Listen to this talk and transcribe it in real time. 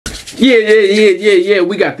Yeah.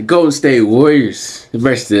 We got the Golden State Warriors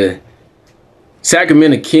versus the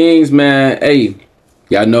Sacramento Kings, man. Hey,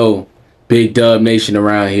 y'all know big dub nation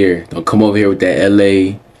around here. Don't come over here with that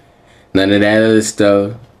LA. None of that other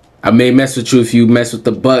stuff. I may mess with you if you mess with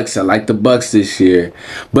the Bucks. I like the Bucks this year.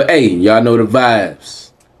 But hey, y'all know the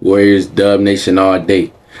vibes. Warriors, dub nation all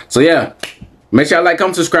day. So yeah, make sure y'all like,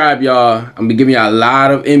 comment, subscribe, y'all. I'm gonna be giving y'all a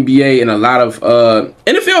lot of NBA and a lot of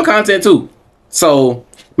NFL content too. So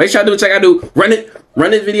make sure y'all do what y'all gotta do.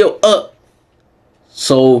 Run this video up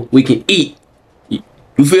so we can eat.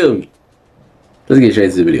 You feel me? Let's get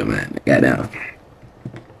straight to the video, man. Goddamn.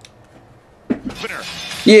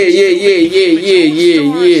 Yeah.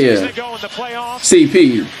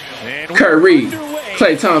 CP, Curry,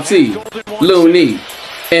 Klay Thompson, Looney,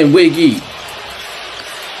 and Wiggy.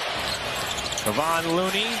 Kevon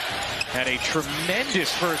Looney had a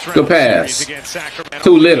tremendous first round good pass. Against Sacramento.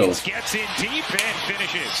 Too little. Gets in deep and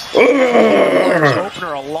finishes.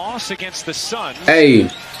 Opener, a loss against the Suns.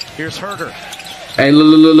 Hey. Here's Herder. Hey,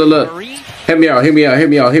 look. Hear me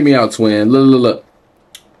out, twin. Look.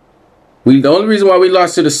 The only reason why we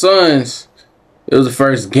lost to the Suns, it was the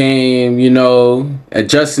first game, you know,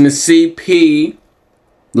 adjusting to CP.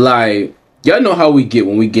 Like, y'all know how we get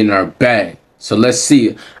when we get in our bag. So let's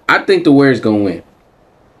see. I think the Warriors gonna win.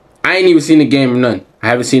 I ain't even seen the game or nothing. I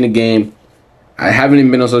haven't seen the game. I haven't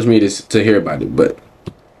even been on social media to hear about it. But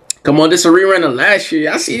come on, this is a rerun of last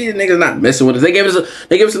year. I see these niggas not messing with us. They gave us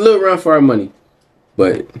a little run for our money.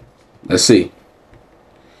 But let's see.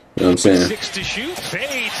 You know what I'm saying? 6 to shoot, fades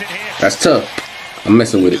and hits. That's tough. I'm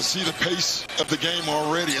messing with it. You can see the pace of the game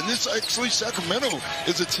already. And this actually, Sacramento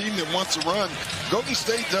is a team that wants to run. Golden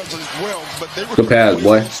State does as well, but they were good pass,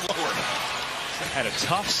 boy. Slower. Had a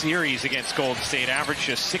tough series against Golden State, averaged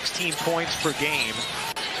just 16 points per game.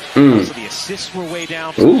 So the assists were way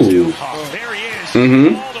down from two. Oh, there he is.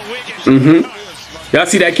 All the Wiggins. Y'all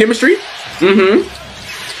see that chemistry?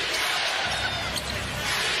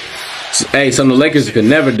 Hey, something the Lakers could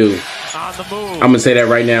never do. On the move. I'm gonna say that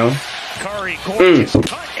right now. Curry,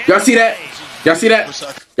 Y'all see that? Y'all see that?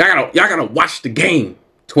 Y'all gotta watch the game,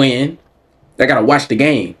 twin. Y'all gotta watch the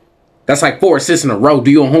game. That's like 4 assists in a row.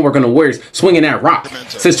 Do your homework on the Warriors swinging that rock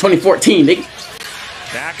since 2014, nigga.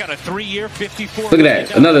 Back on a 3-year, 54. Look at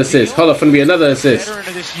that, another assist. Hold up, finna be another assist. Veteran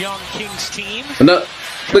of this young Kings team. Look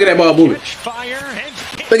at that ball movement.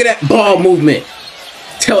 Look at that ball movement.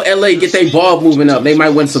 Tell LA get their ball moving up. They might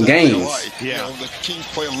win some games. Yeah, the Kings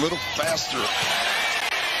play a little faster.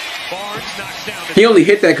 He only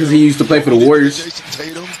hit that because he used to play for the Warriors.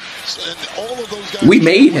 We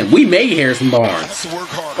made him. We made Harrison Barnes.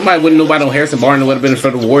 Somebody wouldn't know about no Harrison Barnes. It would have been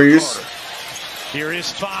for the Warriors. Here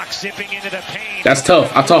is Fox zipping into the paint. That's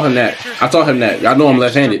tough. I taught him that. Y'all know I'm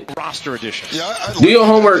left-handed. Roster addition. Do your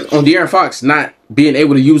homework on De'Aaron Fox not being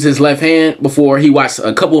able to use his left hand before he watched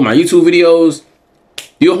a couple of my YouTube videos.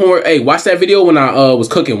 Do your homework. Hey, watch that video when I was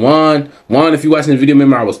cooking Juan. If you watching the video,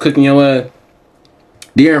 remember I was cooking your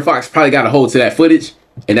De'Aaron Fox probably got a hold to that footage,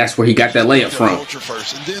 and that's where he got that layup from. And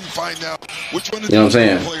then find out which one of you know what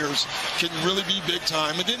I'm saying? Players can really be big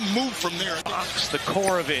time, and then move from there. Fox, the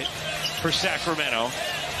core of it for Sacramento.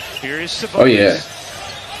 Here is Sabonis. Oh yeah.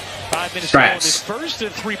 5 minutes ago in his first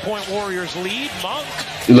and 3-point Warriors lead. Monk.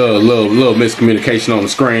 Little miscommunication on the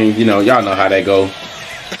screen. You know, y'all know how that go.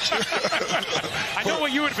 I know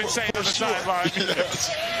what you would have been saying on the sideline.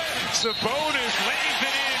 Yes. Sabonis lays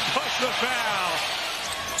it in, plus the foul.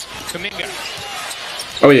 Kuminga.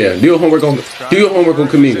 Oh yeah, do your homework on Kuminga. Do your homework on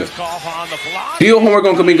Kuminga.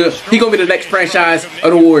 He gonna be the next franchise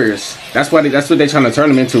of the Warriors. That's what they're trying to turn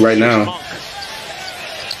him into right now.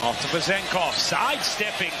 Off to Vezenkov,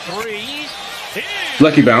 sidestepping 3.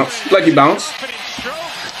 Lucky bounce.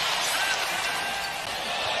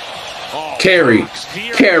 Carry.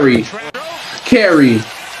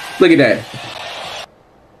 Look at that.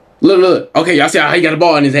 Look. Okay, y'all see how he got the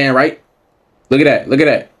ball in his hand, right? Look at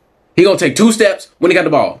that. He gonna take 2 steps when he got the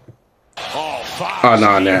ball. Oh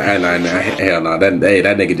no, hell no. That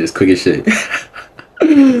nigga just quick as shit.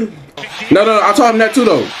 No, I taught him that too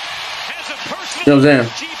though. You know what I'm saying?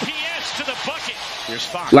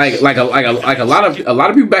 Like a lot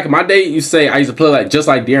of people back in my day used to say I used to play just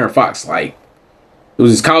like De'Aaron Fox. Like it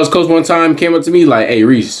was his college coach one time came up to me like, "Hey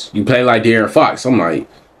Reece, you play like De'Aaron Fox." I'm like,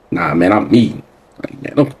 "Nah, man, I'm me. Like,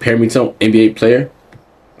 man, don't compare me to an NBA player.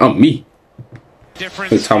 I'm me." What are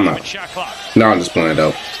you talking about? No, I'm just playing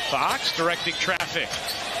though. Fox directing traffic.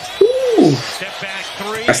 Ooh. Step back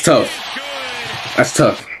 3. That's tough. Good. That's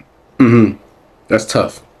tough. That's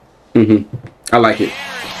tough. I like it.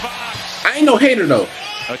 I ain't no hater though.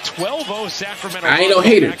 A 12-0 Sacramento. I ain't no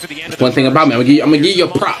hater. One thing about me, I'm gonna give you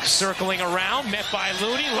props. Circling around, met by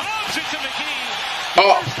Looney, lobs it to McGee.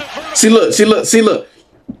 Oh, see look.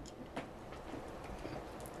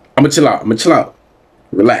 I'm gonna chill out.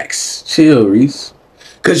 Relax, chill, Reece.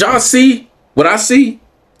 Cause y'all see what I see,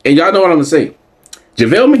 and y'all know what I'm gonna say.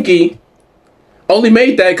 JaVale McGee only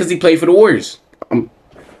made that because he played for the Warriors. I'm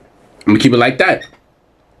gonna keep it like that.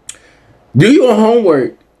 Do your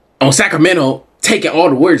homework on Sacramento taking all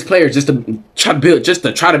the Warriors players just to try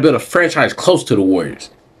to build a franchise close to the Warriors.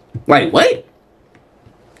 Like what?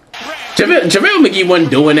 JaVale McGee wasn't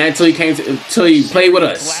doing that until he played with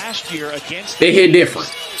us. Last year against they hit different.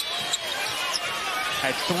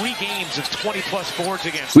 Had 3 games of 20+ boards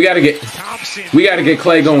against. We gotta get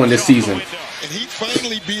Clay going this season.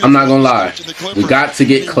 I'm not gonna lie. We got to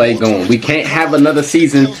get Clay going. We can't have another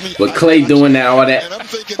season with Clay doing that all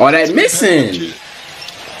that missing.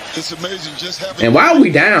 It's amazing just having. And why are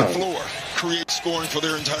we down? Create scoring for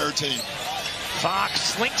their entire team. Fox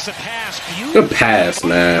slinks a pass. Good pass,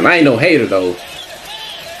 man. I ain't no hater though.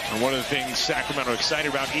 And one of the things Sacramento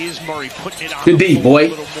excited about is Murray putting it on good D, boy. A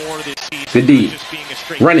little more this season. Good D.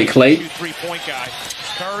 Run it, Clay. 3-point guy.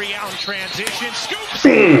 Curry out in transition. Scoops.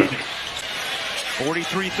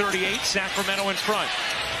 43-38. Sacramento in front.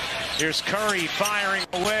 Here's Curry firing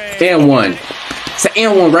away. And one. It's an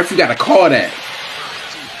and one, ref. You gotta call that.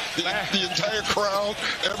 The entire crowd,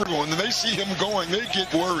 everyone, when they see him going, they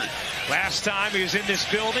get worried. Last time he was in this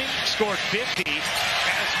building, scored 50.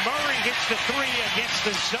 As Murray hits the 3 against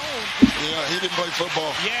the zone. Yeah, he didn't play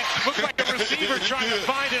football. Yeah, looked like a receiver trying to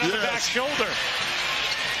find it on the back shoulder.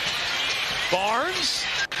 Barnes,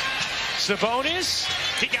 Sabonis.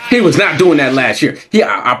 He was not doing that last year.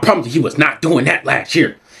 I promise you, he was not doing that last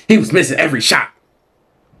year. He was missing every shot.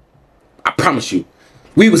 I promise you.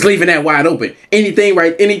 We was leaving that wide open. Anything.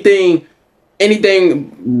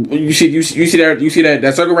 You see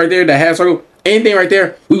that circle right there, that half circle. Anything right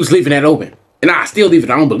there, we was leaving that open. And I still leave it.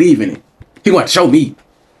 I don't believe in it. He want to show me.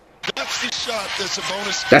 That's the shot. That's a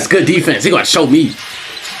bonus. That's good defense. He want to show me.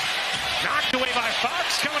 Knocked away by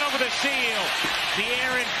Fox, coming over the seal. The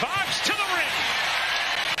Aaron Fox to the rim.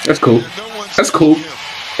 That's cool. That's cool.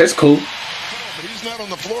 That's cool. He's not on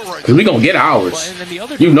the floor right now. We gonna get ours.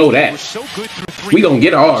 You know that. So good we gonna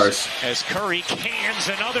get ours. As Curry cans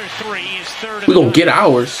another 3, his third. We gonna get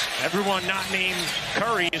ours. Everyone not named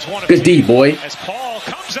Curry is one of good D, boy. As Paul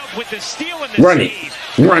comes up with the steal and the run it.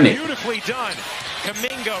 Run it. Beautifully done.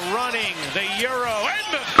 Kuminga running the Euro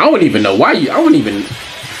and the. I don't even know why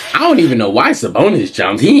Sabonis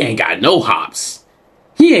jumped. He ain't got no hops.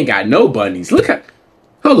 He ain't got no bunnies. Look at.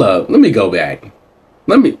 Hold up. Let me go back.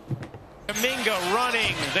 Kuminga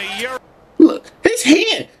running the Euro. Look, his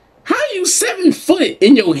hand. How you 7 foot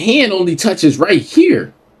and your hand only touches right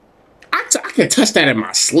here? I can touch that in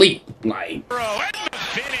my sleep. Like,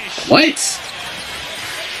 what?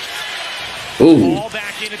 Ooh.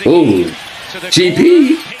 Ooh.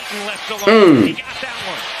 GP.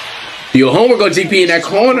 Your homework go GP in that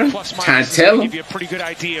corner. Trying to tell him. Give you a pretty good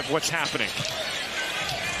idea of what's happening.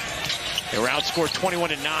 They were outscored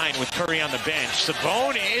 21-9 with Curry on the bench.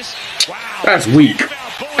 Sabonis, wow. That's weak.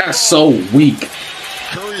 That's so weak.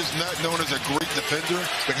 Curry is not known as a great defender,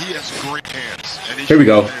 but he has great hands. And here we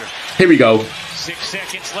go. Here we go. 6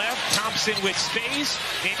 seconds left. Thompson with space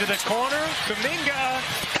into the corner. Kuminga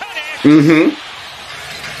connects.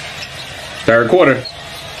 Third quarter.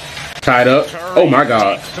 Tied up. Curry, oh my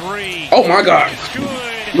God. 3. Oh my God.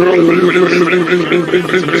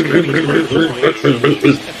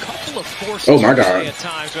 Oh my God. At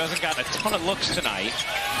times, who hasn't gotten a ton of looks tonight.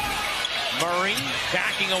 Murray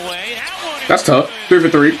backing away. That's tough. 3 for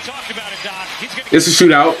 3. It's a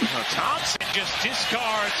shootout. Thompson just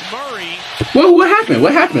discards Murray. Whoa, what happened?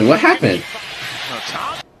 What happened? What happened?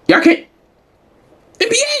 Y'all can't.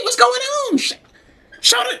 NBA, what's going on?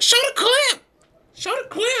 Show the clip. Show the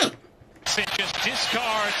clip. Just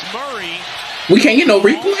discards Murray. We can't get no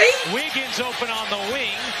replay. Wiggins open on the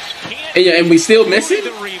wing. And we still missing.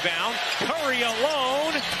 The rebound. Curry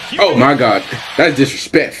alone. Oh my God, that's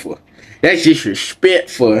disrespectful. That's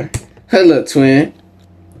disrespectful. Hello, twin.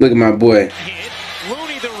 Look at my boy.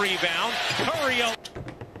 Looney the rebound. Curry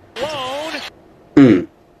alone.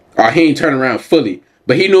 Oh, he ain't turning around fully,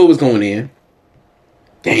 but he knew it was going in.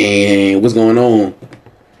 Dang, what's going on?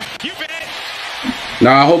 You bet.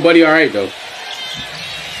 Nah, I hope buddy all right though.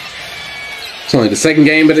 It's only the second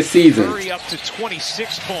game of the season. Curry up to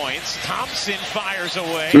 26 points. Thompson fires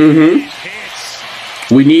away. Hits.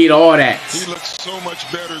 We need all that. He looks so much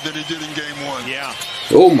better than he did in game 1. Yeah.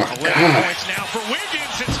 Oh my 11 God. points now for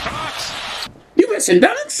Wiggins. It's Fox. You missing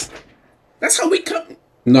dunks? That's how we come.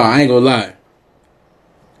 No, I ain't gonna lie.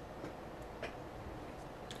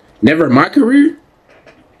 Never in my career?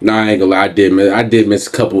 Nah, I ain't gonna lie. I did miss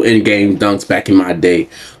a couple in-game dunks back in my day.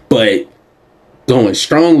 But going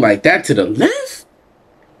strong like that to the left?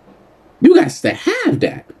 You got to have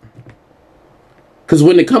that. Because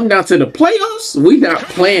when it comes down to the playoffs, we not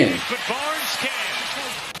playing.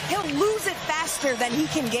 He'll lose it faster than he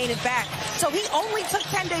can gain it back. So he only took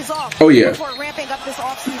 10 days off before ramping up this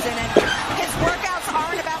offseason. And his workouts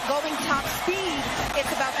aren't about going top speed.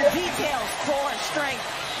 It's about the details, core, strength.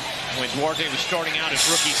 When Duarte was starting out his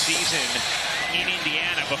rookie season in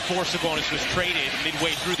Indiana before Sabonis was traded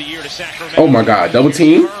midway through the year to Sacramento. Oh my God, double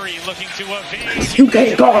team. Curry looking to evade. You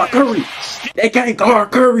can't guard Curry. They can't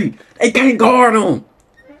guard Curry. They can't guard him.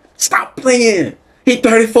 Stop playing. He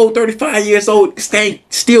 34, 35 years old.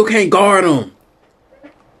 Still can't guard him.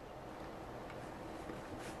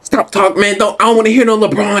 Stop talking, man. I don't want to hear no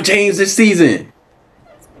LeBron James this season.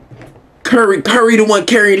 Curry the one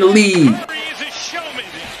carrying the lead. Curry is a showman.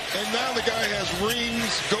 And now the guy has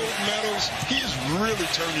rings, gold medals. He has really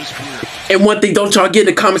turned his career. And one thing, don't y'all get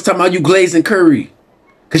in the comments talking about you glazing Curry.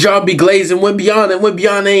 Because y'all be glazing Wembanyama, and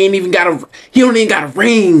Wembanyama ain't even got a... He don't even got a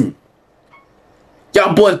ring.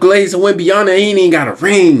 Y'all boys glazing Wembanyama, he ain't even got a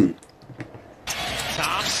ring.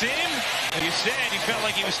 Thompson, like you said, he felt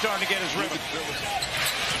like he was starting to get his rhythm.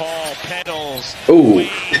 Paul pedals. Ooh.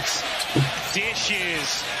 Waits,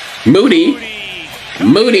 dishes. Moody.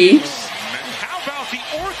 How about the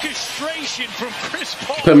orchestration from Chris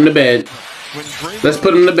Paul? Put him to bed. Let's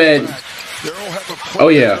put him to bed. Oh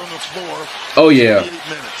yeah. Oh yeah.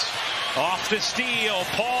 Off the steal,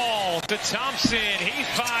 Paul to Thompson. He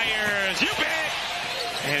fires. You bet.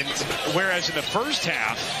 And whereas in the first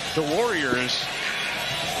half, the Warriors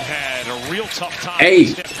had a real tough time. Hey,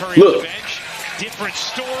 Steph Curry look. on the bench. Different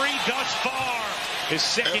story thus far. His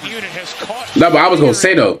second unit has caught. No, but I was gonna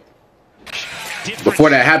say though, before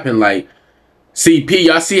that happened, like CP,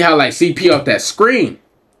 y'all see how like CP off that screen.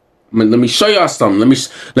 Let me show y'all something.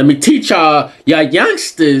 Let me teach y'all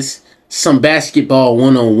youngsters some basketball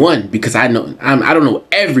 101 because I don't know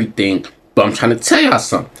everything, but I'm trying to tell y'all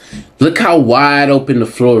something. Look how wide open the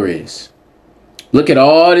floor is. Look at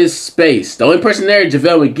all this space. The only person there is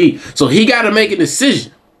JaVale McGee, so he got to make a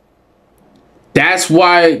decision. That's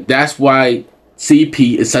why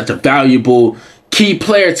CP is such a valuable key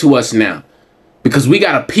player to us now, because we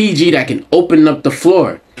got a PG that can open up the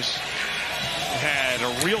floor.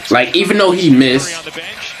 Like, even though he missed,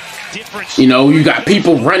 you know, you got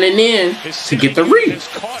people running in to get the read.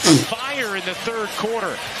 Caught fire in the third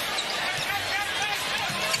quarter.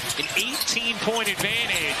 An 18-point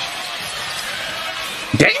advantage.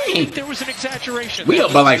 Dang. There was an exaggeration. We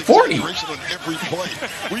up by like 40. We would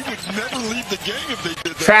never leave the game if they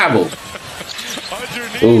did that. Travel.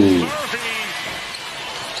 Underneath Ooh. Murphy.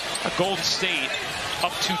 A Golden State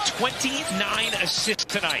up to 29 assists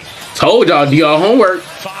tonight. Told y'all, do y'all homework.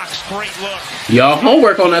 Fox, great look. Y'all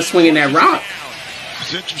homework on us swinging that rock.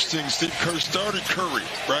 It's interesting. Steve Kerr started Curry,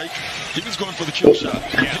 right? He was going for the kill shot.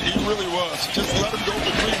 Yeah. He really was. Just let him go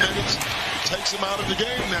for 3 minutes. Takes him out of the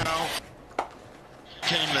game now.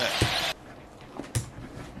 Came that.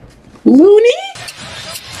 Looney?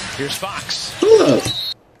 Here's Fox. Look.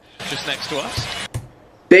 Just next to us.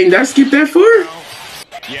 Dang, did I skip that far?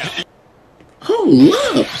 Yeah. Oh,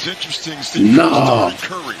 look. It's interesting. Steve No. started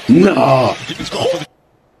Curry. No. He was going for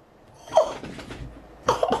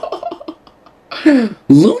the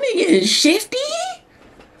Looney getting shifty?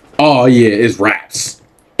 Oh, yeah, it's raps.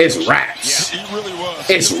 It's raps. He really was.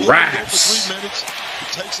 It's raps. For 3 minutes.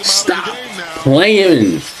 It takes him Stop out of the game now.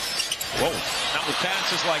 playing. Whoa. Not with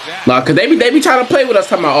passes like that. Nah, cause they be trying to play with us,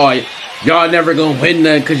 talking about, oh, y'all never gonna win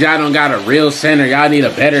nothing cause y'all don't got a real center. Y'all need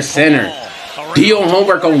a better center. Do your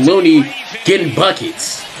homework on Looney getting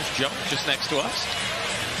buckets. Jump just next to us.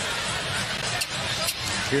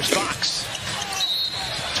 Here's Fox.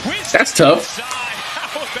 Twist. That's tough.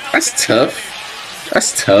 That's tough.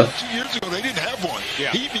 That's tough. 2 years ago, they didn't have one.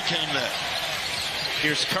 Yeah. He became that.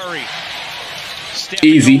 Here's Curry. Stepping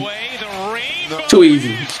Easy. away, the rainbow Too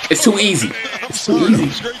easy. is It's too easy. I'm It's sorry, too that easy.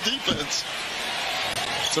 was great defense.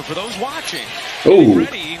 So for those watching, Ooh.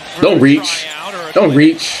 ready for Don't the reach. tryout or Don't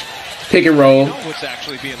reach. Pick and roll. know what's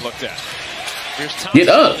actually being looked at. Here's Thompson Get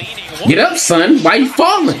up. leaning. Get up, son. Why you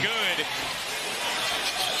falling? Good.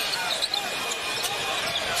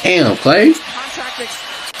 Damn, Clay.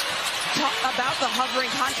 Talk about the hovering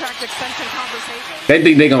contract extension conversation. They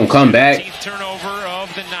think they gonna come back. 18th turnover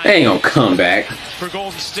of the night. They ain't gonna come back. For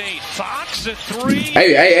Golden State. Fox at 3.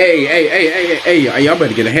 Hey, y'all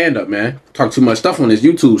better get a hand up, man. Talk too much stuff on this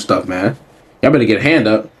YouTube stuff, man. Y'all better get a hand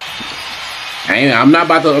up. I'm not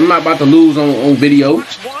about to lose on video.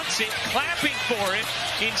 Fox wants it, clapping for it.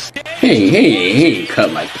 Instead, He ain't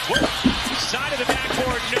cut like that. Side of the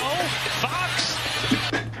backboard, no. Fox.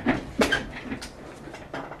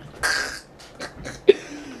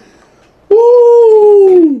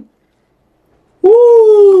 Woo!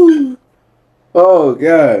 Woo! Oh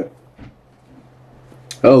God!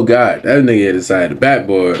 Oh God! That nigga hit the side of the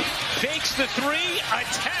backboard. Fakes the three,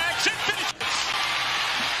 attacks and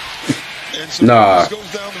finishes. And so nah,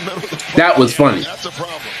 goes down the middle of the that was funny. That's a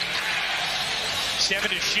problem. 7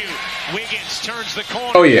 to shoot. Wiggins turns the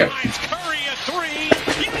corner. Oh yeah. Finds Curry a three.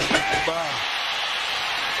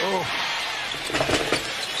 Oh.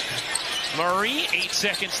 Murray, 8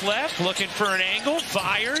 seconds left, looking for an angle.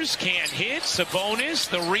 Fires, can't hit. Sabonis,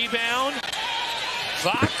 the rebound.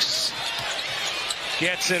 Fox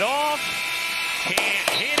gets it off. Can't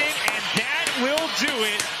hit it, and that will do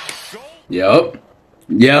it.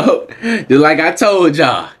 Yup. Just like I told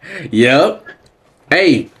y'all. Yup.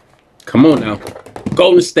 Hey, come on now.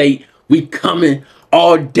 Golden State, we coming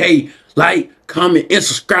all day. Like, comment, and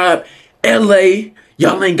subscribe. LA,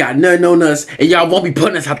 y'all ain't got nothing on us, and y'all won't be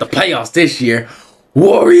putting us out the playoffs this year.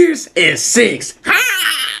 Warriors in 6.